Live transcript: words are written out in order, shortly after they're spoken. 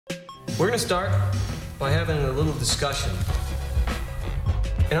We're gonna start by having a little discussion.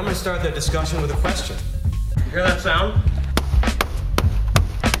 And I'm gonna start that discussion with a question. You hear that sound?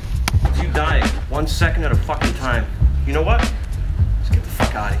 It's you dying, 1 second at a fucking time. You know what? Let's get the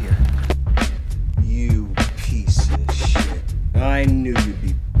fuck out of here. You piece of shit. I knew you'd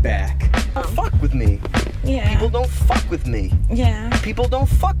be back. Don't fuck with me. Yeah. People don't fuck with me. Yeah. People don't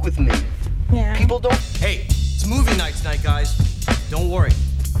fuck with me. Yeah. People don't. Hey, it's movie night tonight, guys. Don't worry.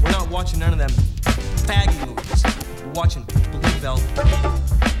 We're not watching none of them baggy movies. We're watching Bluebell.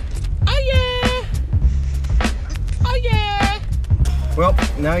 Oh yeah! Oh yeah! Well,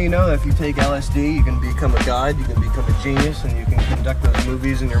 now you know that if you take LSD, you can become a god, you can become a genius, and you can conduct those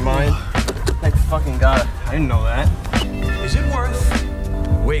movies in your mind. Thank fucking God. I didn't know that. Is it worth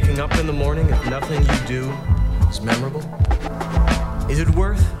waking up in the morning if nothing you do is memorable? Is it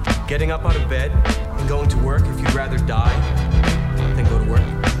worth getting up out of bed and going to work if you'd rather die than go to work?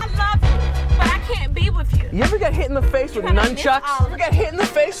 I love you, but I can't be with you. You ever get hit in the face with nunchucks? You ever get hit in the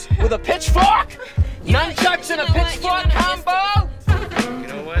face with a pitchfork? Nunchucks and a pitchfork combo? You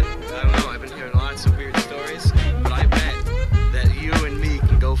know what? I don't know. I've been hearing lots of weird stories, but I bet that you and me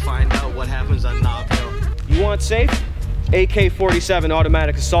can go find out what happens on Knob Hill. You want safe? AK-47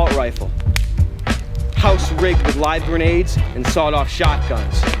 automatic assault rifle. House rigged with live grenades and sawed-off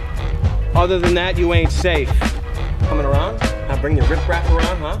shotguns. Other than that, you ain't safe. Coming around? Huh? Bring your rip-rap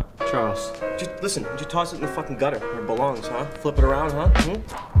around, huh? Charles, just listen, just toss it in the fucking gutter where it belongs, huh? Flip it around, huh?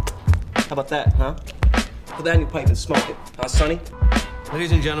 How about that, huh? Put that in your pipe and smoke it, huh, Sonny?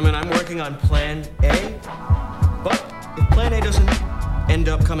 Ladies and gentlemen, I'm working on Plan A, but if Plan A doesn't end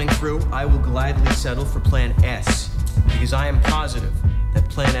up coming through, I will gladly settle for Plan S, because I am positive that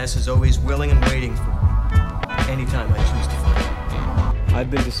Plan S is always willing and waiting for me, anytime I choose to find it. I've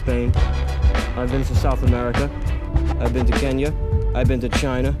been to Spain. I've been to South America. I've been to Kenya. I've been to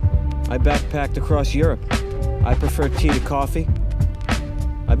China. I backpacked across Europe. I prefer tea to coffee.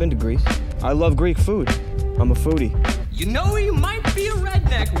 I've been to Greece. I love Greek food. I'm a foodie. You know you might be a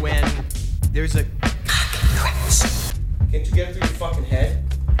redneck when there's a consequence. Can't you get it through your fucking head?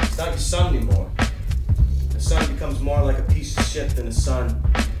 It's not your son anymore. The son becomes more like a piece of shit than a son.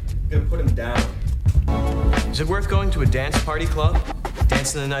 You gotta put him down. Is it worth going to a dance party club,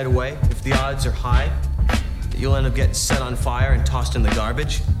 dancing the night away, if the odds are high that you'll end up getting set on fire and tossed in the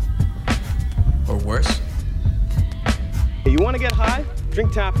garbage? Or worse? Hey, you wanna get high?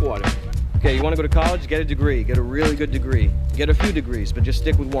 Drink tap water. Okay, you wanna go to college? Get a degree. Get a really good degree. Get a few degrees, but just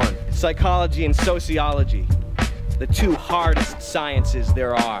stick with one. Psychology and sociology. The two hardest sciences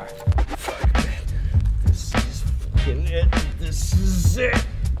there are. Fuck, man. This is fucking it. This is it.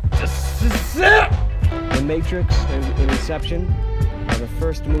 This is it! The Matrix and Inception are the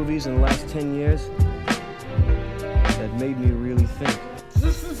first movies in the last 10 years that made me really think.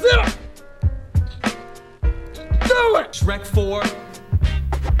 This is it! Do it! Shrek 4,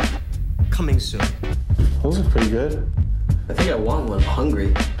 coming soon. Those are pretty good. I think I want one. I'm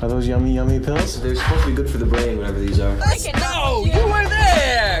hungry. Are those yummy, yummy pills? They're supposed to be good for the brain, whatever these are. No, you were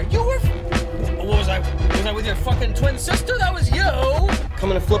there. You were. Was I with your fucking twin sister? That was you.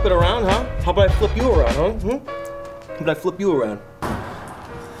 Coming to flip it around, huh? How about I flip you around, huh? How about I flip you around?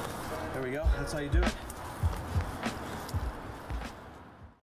 There we go. That's how you do it.